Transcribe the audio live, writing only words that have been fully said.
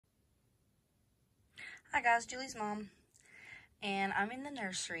Hi guys, Julie's mom, and I'm in the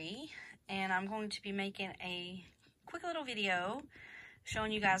nursery, and I'm going to be making a quick little video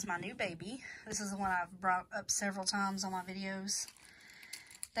showing you guys my new baby. This is the one I've brought up several times on my videos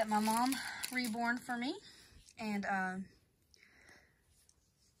that my mom reborn for me, and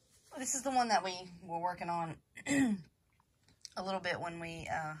this is the one that we were working on a little bit when we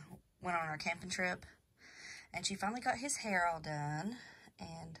went on our camping trip, and she finally got his hair all done,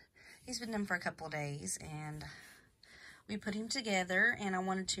 and he's been done for a couple of days, and we put him together, and I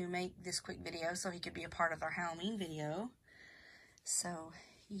wanted to make this quick video so he could be a part of our Halloween video. So,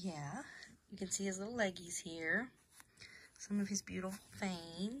 yeah, you can see his little leggies here, some of his beautiful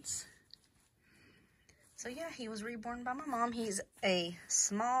fangs. So, yeah, he was reborn by my mom. He's a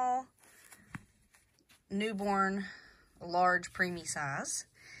small, newborn, large, preemie size,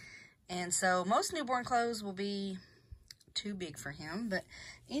 and so most newborn clothes will be too big for him, but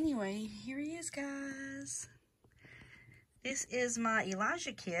anyway, here he is, guys. This is my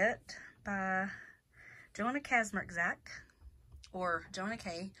Elijah kit by Joanna Kazmarczak, or Joanna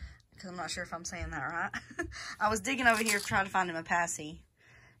K, because I'm not sure if I'm saying that right. I was digging over here trying to find him a passy,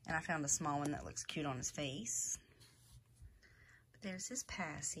 and I found a small one that looks cute on his face. But there's his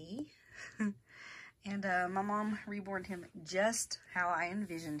passy. And my mom reborn him just how I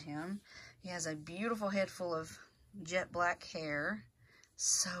envisioned him. He has a beautiful head full of jet black hair,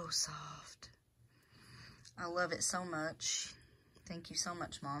 so soft. I love it so much. Thank you so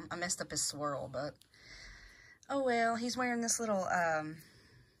much, Mom. I messed up his swirl, but oh well. He's wearing this little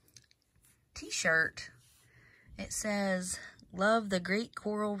t-shirt. It says "Love the Great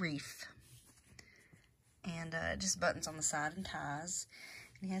Coral Reef," and it just buttons on the side and ties,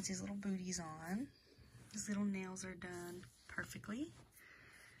 and he has these little booties on. His little nails are done perfectly.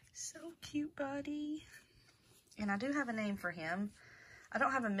 So cute, buddy. And I do have a name for him. I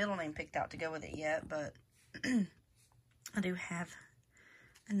don't have a middle name picked out to go with it yet, but I do have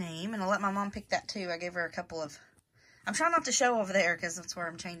a name. And I'll let my mom pick that too. I gave her a couple of... I'm trying not to show over there because that's where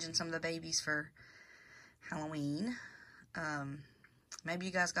I'm changing some of the babies for Halloween. Maybe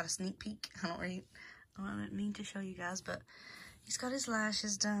you guys got a sneak peek. I don't mean to show you guys, but he's got his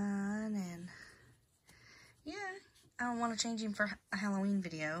lashes done. And yeah, I don't want to change him for a Halloween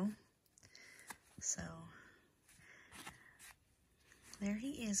video. So... there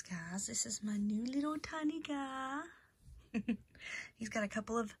he is, guys. This is my new little tiny guy. He's got a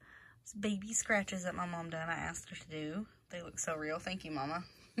couple of baby scratches that my mom done. I asked her to do. They look so real. Thank you, Mama.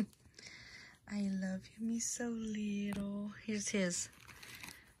 I love him. He's so little. Here's his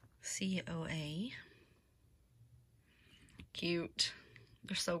COA. Cute.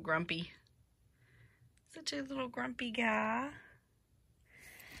 They're so grumpy. Such a little grumpy guy.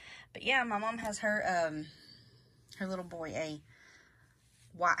 But yeah, my mom has her little boy, a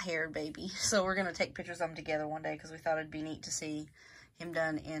white-haired baby, so we're gonna take pictures of them together one day because we thought it'd be neat to see him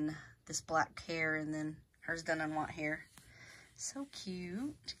done in this black hair and then hers done in white hair. So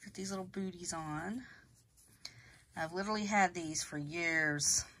cute. Got these little booties on. I've literally had these for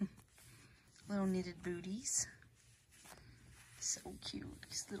years. Little knitted booties. So cute.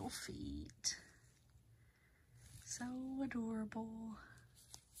 These little feet. So adorable.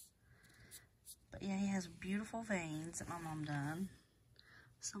 But yeah, he has beautiful veins that my mom done.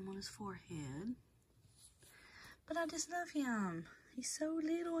 Some on his forehead. But I just love him. He's so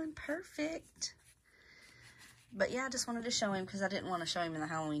little and perfect. But yeah, I just wanted to show him because I didn't want to show him in the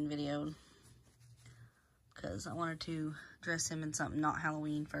Halloween video. Because I wanted to dress him in something not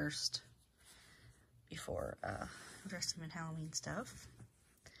Halloween first. Before dress him in Halloween stuff.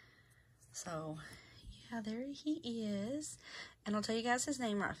 So, yeah, there he is. And I'll tell you guys his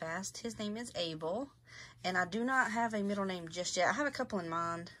name right fast. His name is Abel. And I do not have a middle name just yet. I have a couple in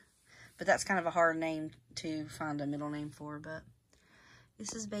mind. But that's kind of a hard name to find a middle name for. But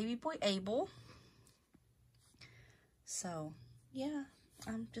this is baby boy Abel. So, yeah.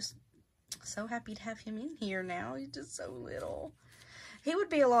 I'm just so happy to have him in here now. He's just so little. He would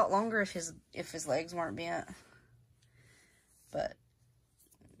be a lot longer if his legs weren't bent. But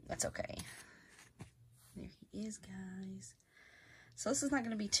that's okay. There he is, guys. So this is not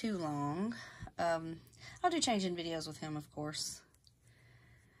going to be too long. I'll do changing videos with him, of course,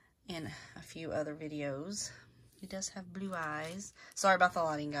 and a few other videos. He does have blue eyes. Sorry about the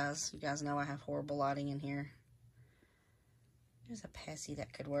lighting, guys. You guys know I have horrible lighting in here. There's a passy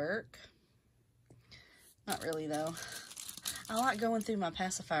that could work. Not really, though. I like going through my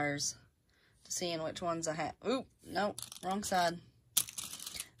pacifiers to seeing which ones I have. Oop, nope, wrong side.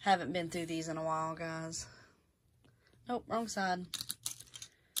 Haven't been through these in a while, guys. Nope, wrong side.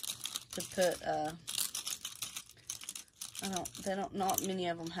 To put, not many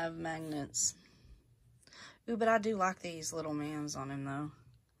of them have magnets. Ooh, but I do like these little mans on him, though.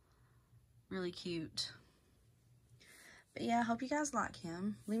 Really cute. But yeah, I hope you guys like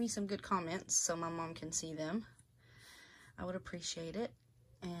him. Leave me some good comments so my mom can see them. I would appreciate it.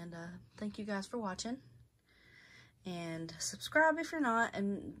 And thank you guys for watching. And subscribe if you're not,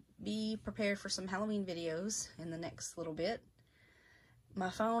 and be prepared for some Halloween videos in the next little bit. My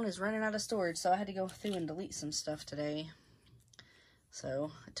phone is running out of storage, so I had to go through and delete some stuff today.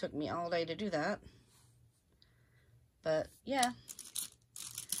 So it took me all day to do that. But yeah,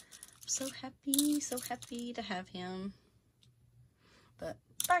 so happy to have him. But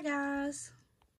bye guys.